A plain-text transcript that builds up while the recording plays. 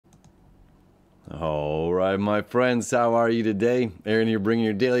All right, my friends, how are you today? Aaron here bringing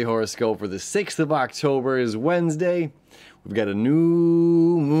your daily horoscope for the 6th of October is Wednesday. We've got a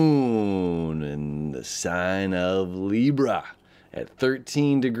new moon in the sign of Libra at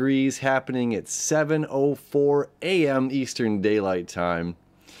 13 degrees happening at 7:04 a.m. Eastern Daylight Time.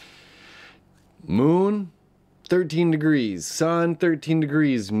 Moon, 13 degrees. Sun, 13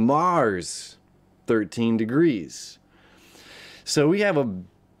 degrees. Mars, 13 degrees. So we have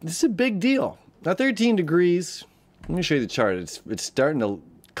this is a big deal. Now 13 degrees, let me show you the chart. It's starting to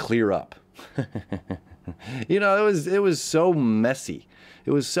clear up. You know, it was so messy. It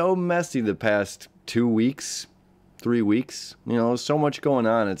was so messy the past 2 weeks, 3 weeks. You know, so much going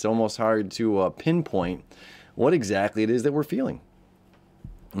on. It's almost hard to pinpoint what exactly it is that we're feeling.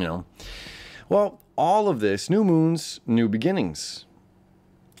 You know, well, all of this, new moons, new beginnings.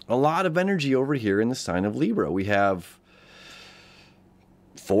 A lot of energy over here in the sign of Libra. We have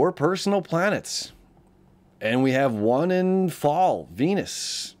 4 personal planets, and we have 1 in fall,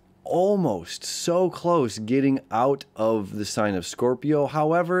 Venus, almost so close getting out of the sign of Scorpio.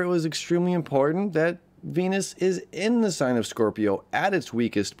 However, it was extremely important that Venus is in the sign of Scorpio at its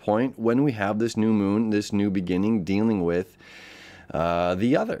weakest point when we have this new moon, this new beginning dealing with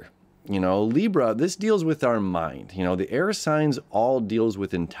the other. You know, Libra, this deals with our mind. You know, the air signs all deals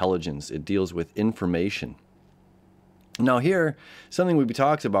with intelligence. It deals with information. Now here, something we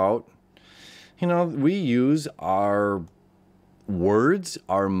talked about, you know, we use our words,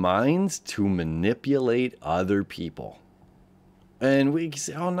 our minds to manipulate other people. And we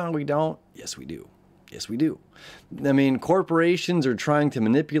say, oh, no, we don't. Yes, we do. Yes, we do. I mean, corporations are trying to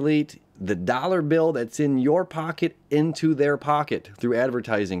manipulate the dollar bill that's in your pocket into their pocket through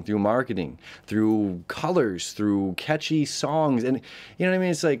advertising, through marketing, through colors, through catchy songs. And you know what I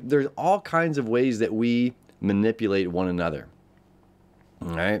mean? It's like there's all kinds of ways that we manipulate one another.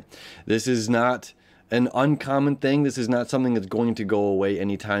 All right. This is not an uncommon thing. This is not something that's going to go away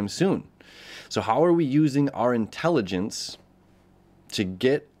anytime soon. So how are we using our intelligence to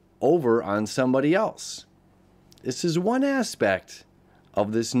get over on somebody else? This is one aspect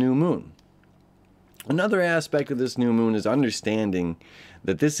of this new moon. Another aspect of this new moon is understanding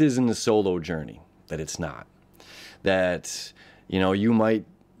that this isn't a solo journey, that it's not. That, you know, you might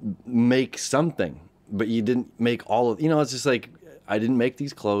make something, but you didn't make all of, you know, it's just like, I didn't make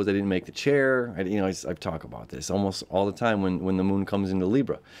these clothes, I didn't make the chair. I talk about this almost all the time when the moon comes into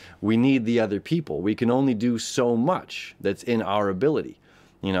Libra. We need the other people. We can only do so much that's in our ability.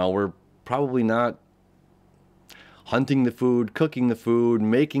 You know, we're probably not hunting the food, cooking the food,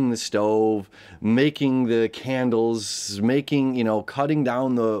 making the stove, making the candles, making, you know, cutting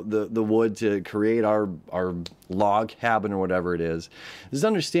down the wood to create our log cabin or whatever it is. This is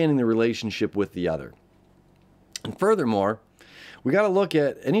understanding the relationship with the other. And furthermore, we got to look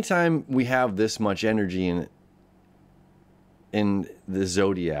at anytime we have this much energy in the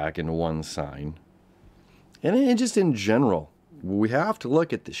zodiac in one sign, and just in general, we have to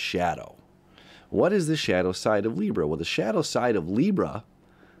look at the shadow. What is the shadow side of Libra? Well, the shadow side of Libra,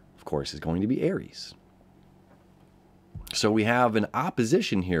 of course, is going to be Aries. So we have an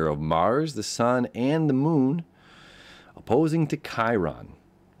opposition here of Mars, the Sun, and the Moon opposing to Chiron.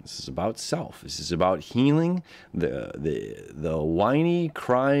 This is about self. This is about healing the whiny,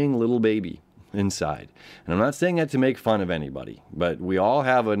 crying little baby inside. And I'm not saying that to make fun of anybody, but we all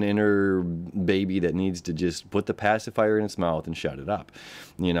have an inner baby that needs to just put the pacifier in its mouth and shut it up.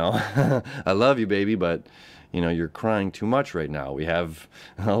 You know, I love you, baby, but, you know, you're crying too much right now. We have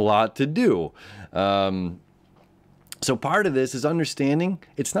a lot to do. So part of this is understanding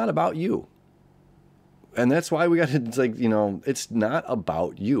it's not about you. And that's why we got to, it's like, you know, it's not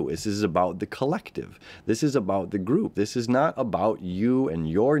about you. This is about the collective. This is about the group. This is not about you and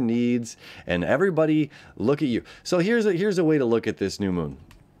your needs and everybody look at you. So here's a way to look at this new moon.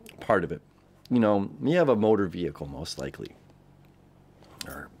 Part of it. You know, you have a motor vehicle most likely.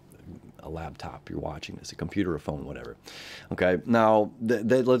 Or a laptop, you're watching this, a computer, a phone, whatever. Okay, now we're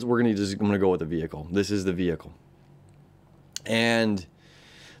going to go with the vehicle. This is the vehicle. And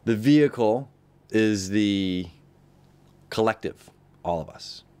the vehicle is the collective, all of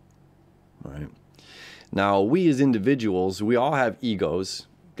us. All right. Now, we as individuals, we all have egos,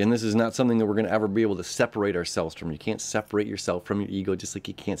 and this is not something that we're going to ever be able to separate ourselves from. You can't separate yourself from your ego, just like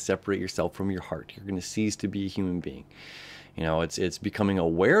you can't separate yourself from your heart. You're going to cease to be a human being. You know, it's becoming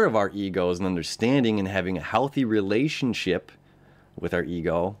aware of our egos and understanding and having a healthy relationship with our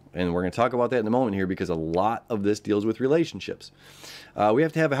ego, and we're going to talk about that in a moment here because a lot of this deals with relationships. We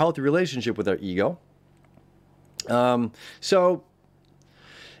have to have a healthy relationship with our ego. So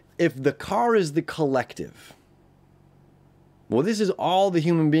if the car is the collective, well, this is all the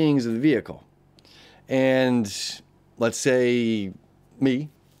human beings of the vehicle. And let's say me,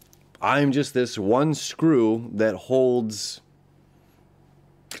 I'm just this one screw that holds,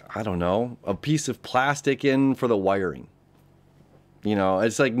 I don't know, a piece of plastic in for the wiring. You know,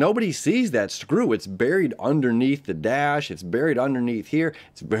 it's like nobody sees that screw. It's buried underneath the dash. It's buried underneath here.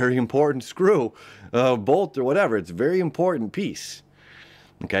 It's a very important screw, bolt or whatever. It's a very important piece.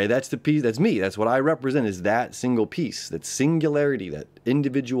 Okay, that's the piece. That's me. That's what I represent, is that single piece, that singularity, that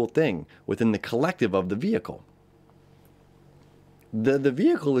individual thing within the collective of the vehicle. The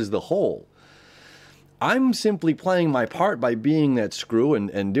vehicle is the whole. I'm simply playing my part by being that screw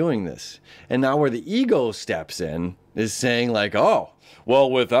and doing this. And now where the ego steps in is saying like, oh, well,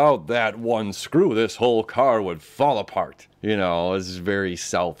 without that one screw, this whole car would fall apart. You know, it's very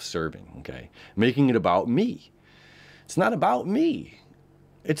self-serving, okay? Making it about me. It's not about me.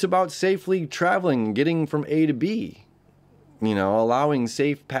 It's about safely traveling, getting from A to B, you know, allowing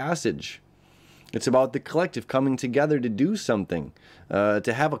safe passage. It's about the collective coming together to do something,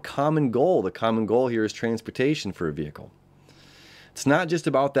 to have a common goal. The common goal here is transportation for a vehicle. It's not just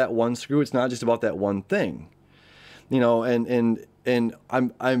about that one screw. It's not just about that one thing, you know. And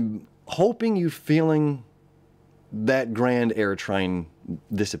I'm hoping you feeling that grand air trine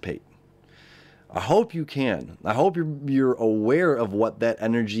dissipate. I hope you can. I hope you're aware of what that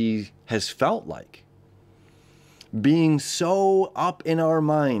energy has felt like. Being so up in our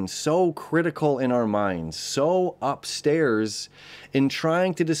minds, so critical in our minds, so upstairs in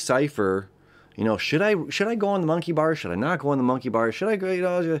trying to decipher, you know, should I go on the monkey bar? Should I not go on the monkey bar? Should I go, you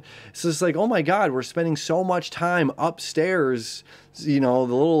know, it's just like, oh my God, we're spending so much time upstairs, you know,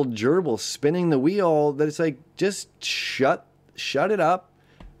 the little gerbil spinning the wheel, that it's like, just shut it up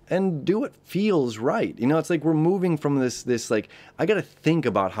and do what feels right. You know, it's like we're moving from this like, I got to think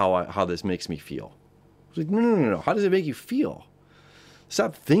about how this makes me feel. It's like, no. How does it make you feel?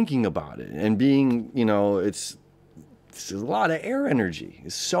 Stop thinking about it and being, you know, it's a lot of air energy.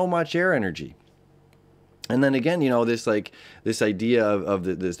 It's so much air energy. And then again, you know, this idea of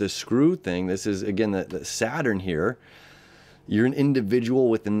this screw thing. This is again the Saturn here. You're an individual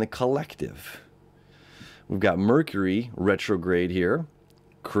within the collective. We've got Mercury retrograde here,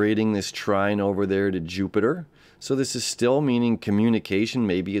 creating this trine over there to Jupiter. So this is still meaning communication.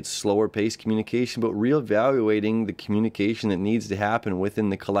 Maybe it's slower paced communication, but reevaluating the communication that needs to happen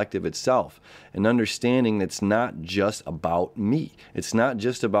within the collective itself, and understanding that it's not just about me. It's not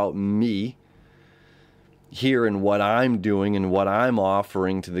just about me here and what I'm doing and what I'm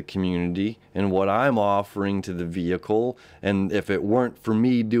offering to the community and what I'm offering to the vehicle. And if it weren't for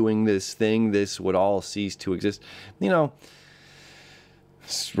me doing this thing, this would all cease to exist. You know,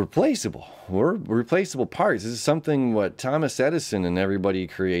 it's replaceable. We're replaceable parts. This is something what Thomas Edison and everybody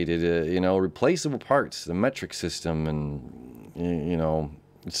created, you know, replaceable parts, the metric system. And, you know,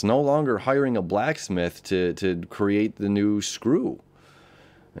 it's no longer hiring a blacksmith to create the new screw.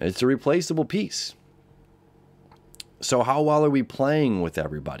 It's a replaceable piece. So how well are we playing with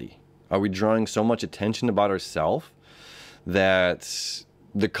everybody? Are we drawing so much attention about ourselves that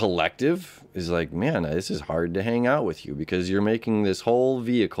the collective is like, man, this is hard to hang out with you because you're making this whole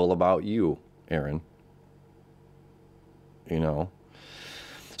vehicle about you, Aaron? You know?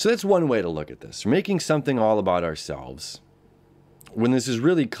 So that's one way to look at this. We're making something all about ourselves when this is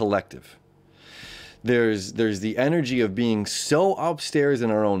really collective. There's the energy of being so upstairs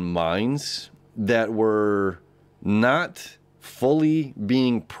in our own minds that we're not fully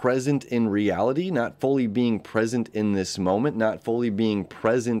being present in reality, not fully being present in this moment, not fully being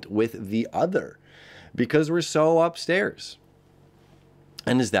present with the other, because we're so upstairs.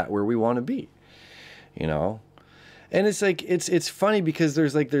 And is that where we want to be? You know? And it's like, it's funny because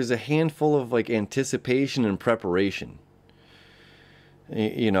there's a handful of like anticipation and preparation.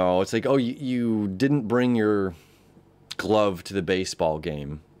 You know, it's like, oh, you didn't bring your glove to the baseball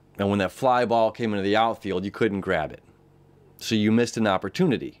game, and when that fly ball came into the outfield, you couldn't grab it. So you missed an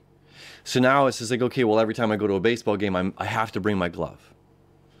opportunity. So now it's just like, okay, well, every time I go to a baseball game, I have to bring my glove.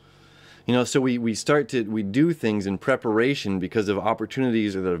 You know, so we do things in preparation because of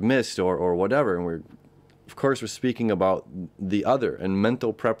opportunities that have missed or whatever. And of course, we're speaking about the other and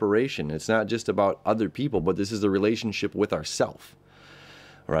mental preparation. It's not just about other people, but this is the relationship with ourself,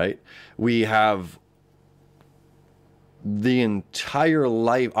 right? We have the entire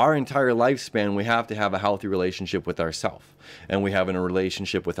life, our entire lifespan, we have to have a healthy relationship with ourselves. And we have a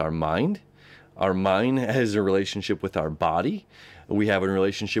relationship with our mind. Our mind has a relationship with our body. We have a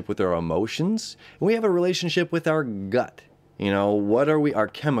relationship with our emotions. And we have a relationship with our gut. You know, what are our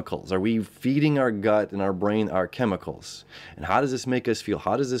chemicals? Are we feeding our gut and our brain our chemicals? And how does this make us feel?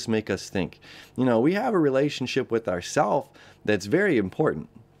 How does this make us think? You know, we have a relationship with ourselves that's very important.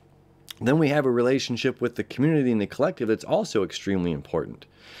 Then we have a relationship with the community and the collective that's also extremely important.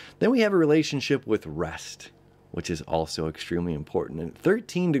 Then we have a relationship with rest, which is also extremely important. And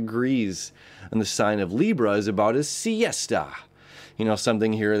 13 degrees in the sign of Libra is about a siesta. You know,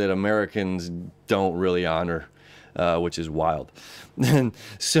 something here that Americans don't really honor, which is wild. And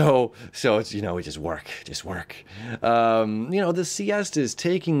so it's, you know, we just work. You know, the siesta is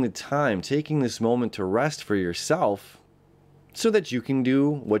taking the time, taking this moment to rest for yourself, so that you can do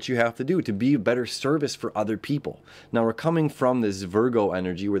what you have to do to be a better service for other people. Now, we're coming from this Virgo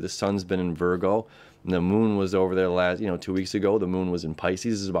energy where the sun's been in Virgo, and the moon was over there last, 2 weeks ago. The moon was in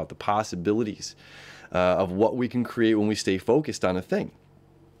Pisces. This is about the possibilities of what we can create when we stay focused on a thing.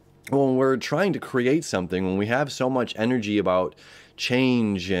 When we're trying to create something, when we have so much energy about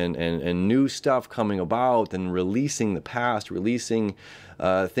change and new stuff coming about, and releasing the past, releasing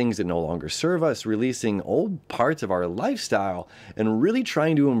things that no longer serve us, releasing old parts of our lifestyle, and really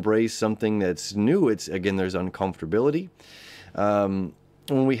trying to embrace something that's new. It's, again, there's uncomfortability. When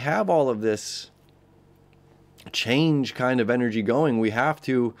we have all of this change kind of energy going, we have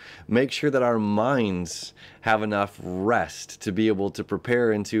to make sure that our minds have enough rest to be able to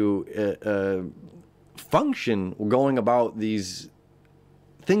prepare and to function going about these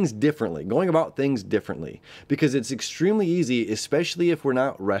things differently, because it's extremely easy, especially if we're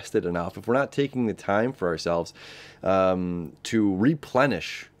not rested enough, if we're not taking the time for ourselves to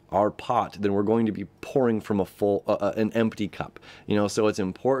replenish our pot, then we're going to be pouring from an empty cup. So it's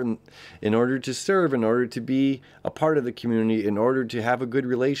important, in order to serve, in order to be a part of the community, in order to have a good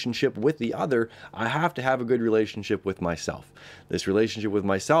relationship with the other, I have to have a good relationship with myself. This relationship with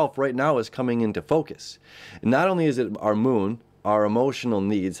myself right now is coming into focus. And not only is it our moon, our emotional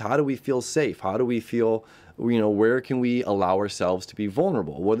needs, how do we feel safe? How do we feel, where can we allow ourselves to be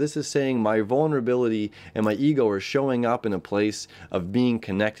vulnerable? Well, this is saying my vulnerability and my ego are showing up in a place of being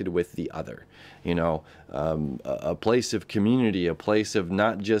connected with the other. A place of community, a place of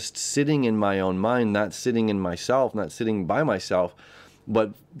not just sitting in my own mind, not sitting in myself, not sitting by myself,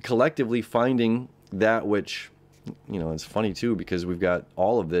 but collectively finding that which, it's funny too, because we've got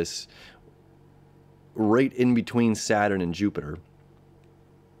all of this right in between Saturn and Jupiter.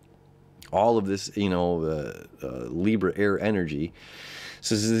 All of this, Libra air energy.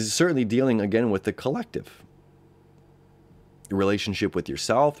 So this is certainly dealing, again, with the collective. The relationship with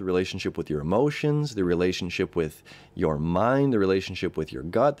yourself, the relationship with your emotions, the relationship with your mind, the relationship with your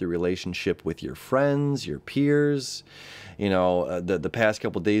gut, the relationship with your friends, your peers. The past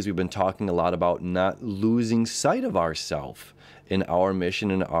couple of days we've been talking a lot about not losing sight of ourselves in our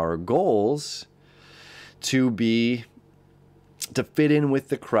mission and our goals to fit in with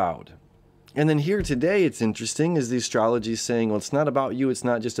the crowd. And then here today, it's interesting, is the astrology is saying, well, it's not about you. It's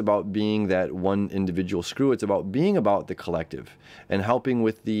not just about being that one individual screw. It's about being about the collective and helping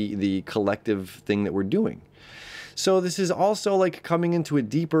with the collective thing that we're doing. So this is also like coming into a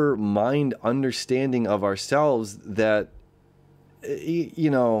deeper mind understanding of ourselves that,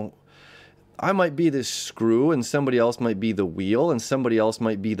 I might be this screw, and somebody else might be the wheel, and somebody else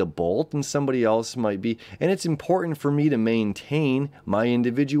might be the bolt, and somebody else might be... And it's important for me to maintain my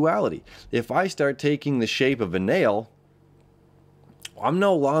individuality. If I start taking the shape of a nail, I'm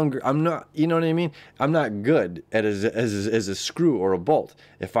not, you know what I mean? I'm not good as a screw or a bolt.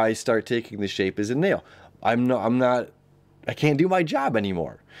 If I start taking the shape as a nail, I can't do my job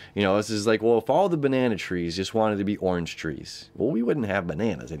anymore. This is like, well, if all the banana trees just wanted to be orange trees, well, we wouldn't have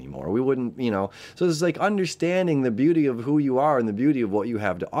bananas anymore. We wouldn't, So it's like understanding the beauty of who you are and the beauty of what you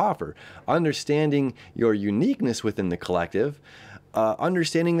have to offer. Understanding your uniqueness within the collective.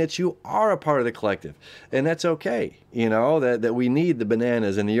 Understanding that you are a part of the collective. And that's okay. That we need the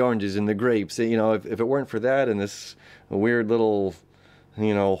bananas and the oranges and the grapes. If it weren't for that and this weird little,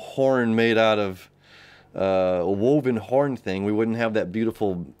 horn made out of a woven horn thing, we wouldn't have that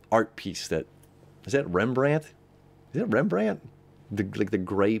beautiful art piece is that Rembrandt? Is it Rembrandt? Like the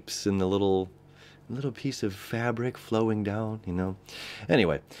grapes and the little piece of fabric flowing down,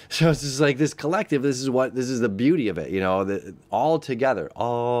 Anyway, so it's just like this collective, this is the beauty of it, all together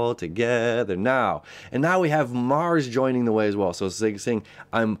now. And now we have Mars joining the way as well. So it's like saying,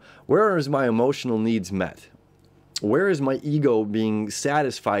 where is my emotional needs met? Where is my ego being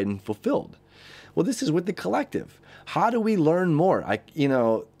satisfied and fulfilled? Well, this is with the collective. How do we learn more?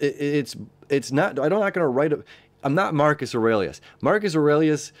 It's not. I'm not going to write. I'm not Marcus Aurelius. Marcus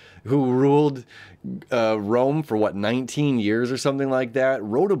Aurelius, who ruled Rome for 19 years or something like that,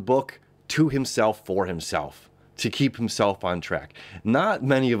 wrote a book to himself for himself to keep himself on track. Not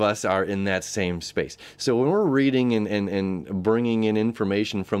many of us are in that same space. So when we're reading and bringing in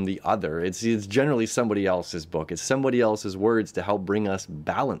information from the other, it's generally somebody else's book. It's somebody else's words to help bring us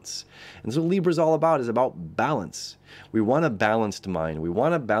balance. And so Libra's all about is about balance. We want a balanced mind. We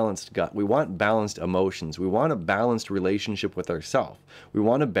want a balanced gut. We want balanced emotions. We want a balanced relationship with ourselves. We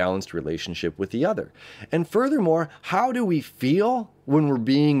want a balanced relationship with the other. And furthermore, how do we feel when we're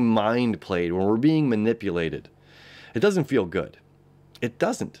being mind played, when we're being manipulated? It doesn't feel good. It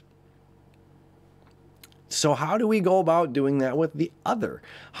doesn't. So how do we go about doing that with the other?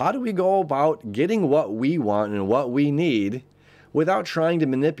 How do we go about getting what we want and what we need without trying to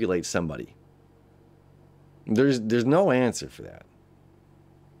manipulate somebody? There's no answer for that.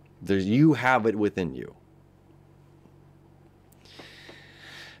 You have it within you.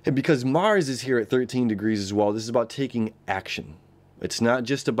 And because Mars is here at 13 degrees as well, this is about taking action. It's not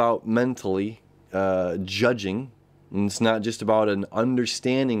just about mentally judging. And it's not just about an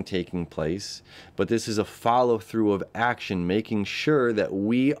understanding taking place, but this is a follow-through of action, making sure that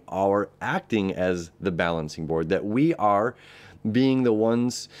we are acting as the balancing board, that we are being the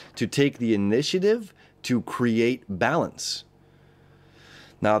ones to take the initiative to create balance.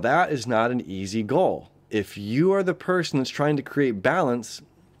 Now, that is not an easy goal. If you are the person that's trying to create balance,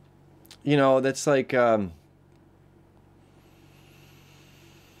 you know, that's like,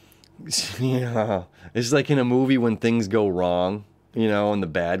 yeah, it's like in a movie when things go wrong, you know, and the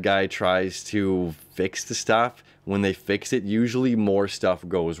bad guy tries to fix the stuff. When they fix it, usually more stuff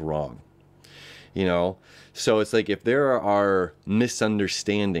goes wrong, you know. So it's like if there are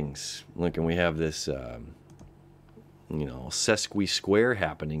misunderstandings, look, and we have this, you know, sesqui square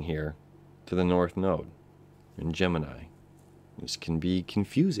happening here to the North Node in Gemini. This can be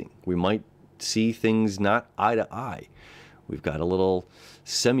confusing. We might see things not eye to eye. We've got a little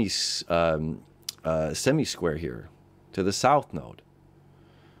semi-square here to the South Node.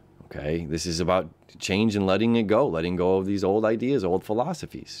 Okay, this is about change and letting it go, letting go of these old ideas, old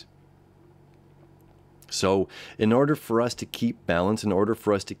philosophies. So in order for us to keep balance, in order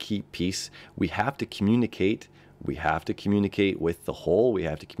for us to keep peace, we have to communicate. We have to communicate with the whole. We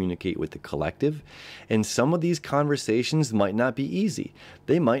have to communicate with the collective. And some of these conversations might not be easy.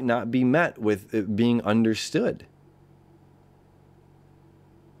 They might not be met with it being understood.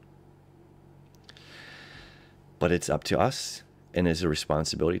 But it's up to us, and it's a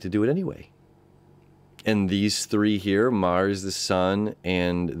responsibility to do it anyway. And these three here, Mars, the Sun,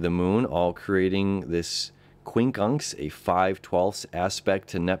 and the Moon, all creating this quincunx, a 5/12 aspect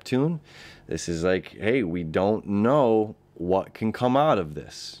to Neptune. This is like, hey, we don't know what can come out of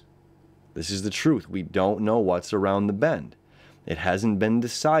this. This is the truth. We don't know what's around the bend. It hasn't been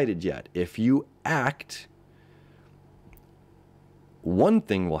decided yet. If you act, one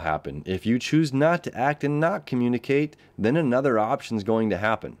thing will happen. If you choose not to act and not communicate, then another option is going to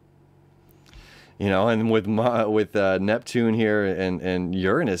happen. You know, and with Neptune here and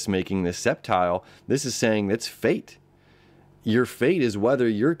Uranus making this septile, this is saying it's fate. Your fate is whether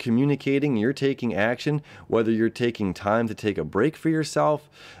you're communicating, you're taking action, whether you're taking time to take a break for yourself,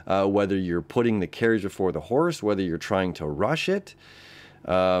 whether you're putting the carriage before the horse, whether you're trying to rush it.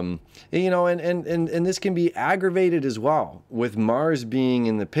 You know, and this can be aggravated as well with Mars being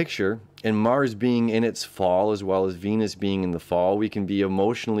in the picture and Mars being in its fall as well as Venus being in the fall. We can be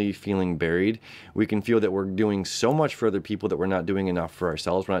emotionally feeling buried. We can feel that we're doing so much for other people that we're not doing enough for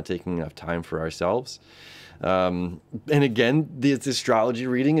ourselves. We're not taking enough time for ourselves. And again, this astrology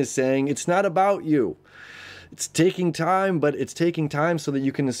reading is saying it's not about you. It's taking time, but it's taking time so that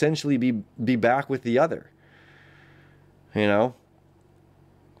you can essentially be back with the other. You know?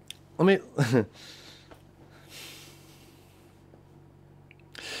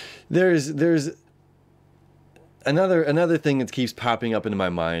 There's another thing that keeps popping up into my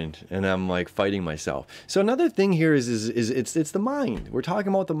mind, and I'm like fighting myself. So another thing here is it's the mind. We're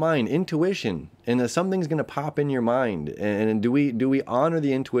talking about the mind, intuition, and something's going to pop in your mind. And do we honor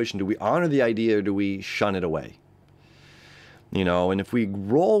the intuition? Do we honor the idea, or do we shun it away? You know, and if we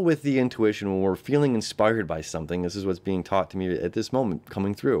roll with the intuition when we're feeling inspired by something, this is what's being taught to me at this moment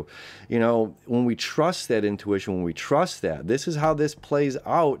coming through. You know, when we trust that intuition, when we trust that, this is how this plays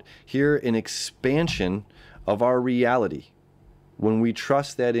out here in expansion of our reality. When we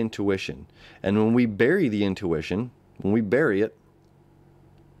trust that intuition, and when we bury the intuition, when we bury it,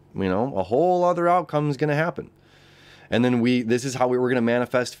 you know, a whole other outcome is going to happen. And then this is how we're going to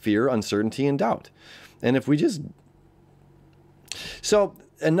manifest fear, uncertainty, and doubt. And if we just... So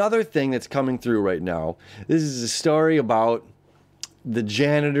another thing that's coming through right now, this is a story about the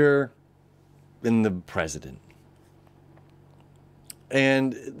janitor and the president.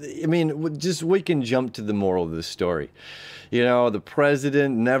 And I mean, just we can jump to the moral of this story. You know, the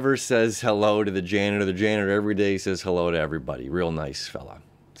president never says hello to the janitor. The janitor every day says hello to everybody. Real nice fella.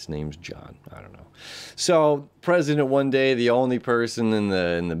 His name's John. I don't know. So, president one day, the only person in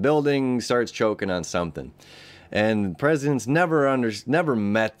the building, starts choking on something. And the president's never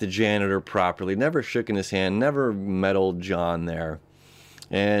met the janitor properly, never shook in his hand, never met old John there.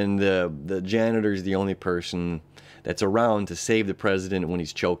 And the janitor's the only person that's around to save the president when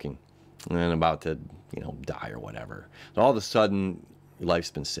he's choking and about to, you know, die or whatever. And all of a sudden,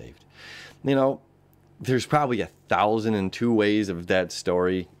 life's been saved. You know, there's probably 1,002 ways of that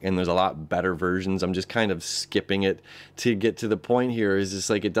story, and there's a lot better versions. I'm just kind of skipping it to get to the point here. Is just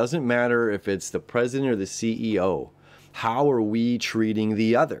like, it doesn't matter if it's the president or the CEO. How are we treating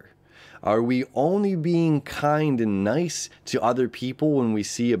the other? Are we only being kind and nice to other people when we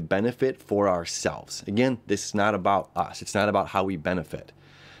see a benefit for ourselves? Again, this is not about us. It's not about how we benefit.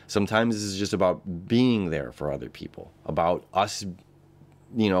 Sometimes this is just about being there for other people, about us,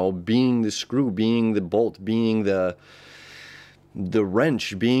 you know, being the screw, being the bolt, being the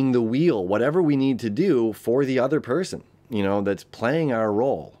wrench, being the wheel, whatever we need to do for the other person, you know, that's playing our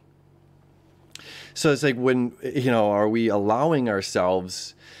role. So it's like, when, you know, are we allowing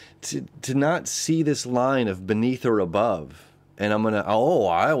ourselves to not see this line of beneath or above? And I'm gonna, oh,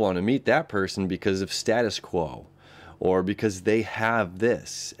 I want to meet that person because of status quo, or because they have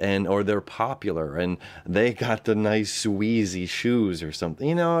this, and or they're popular and they got the nice Sweezy shoes or something.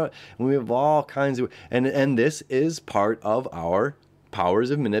 You know, we have all kinds of, and this is part of our powers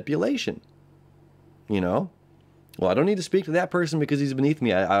of manipulation. You know, well, I don't need to speak to that person because he's beneath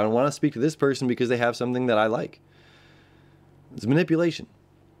me. I don't want to speak to this person because they have something that I like. It's manipulation.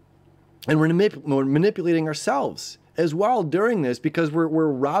 And we're manipulating ourselves as well during this, because we're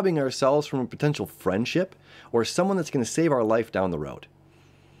robbing ourselves from a potential friendship or someone that's going to save our life down the road.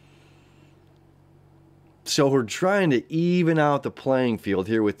 So we're trying to even out the playing field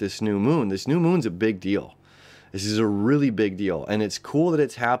here with this new moon. This new moon's a big deal. This is a really big deal. And it's cool that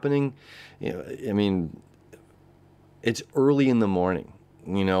it's happening. You know, I mean, it's early in the morning.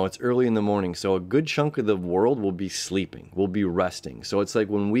 You know, it's early in the morning, so a good chunk of the world will be sleeping, will be resting. So it's like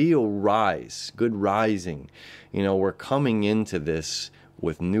when we rise, good rising, you know, we're coming into this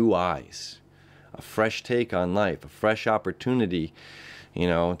with new eyes, a fresh take on life, a fresh opportunity, you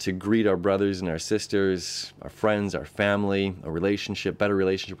know, to greet our brothers and our sisters, our friends, our family, a relationship, better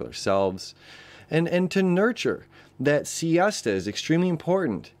relationship with ourselves, and to nurture that siesta is extremely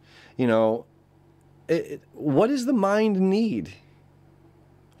important. You know, what does the mind need?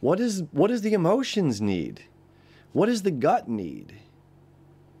 What does the emotions need? What does the gut need?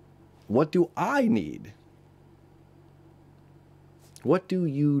 What do I need? What do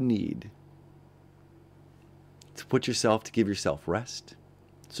you need? To give yourself rest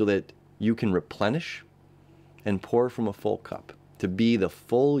so that you can replenish and pour from a full cup, to be the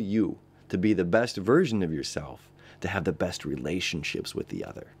full you, to be the best version of yourself, to have the best relationships with the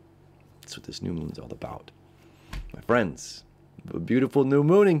other. That's what this new moon's all about. My friends, a beautiful new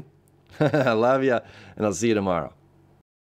mooning. I love you, and I'll see you tomorrow.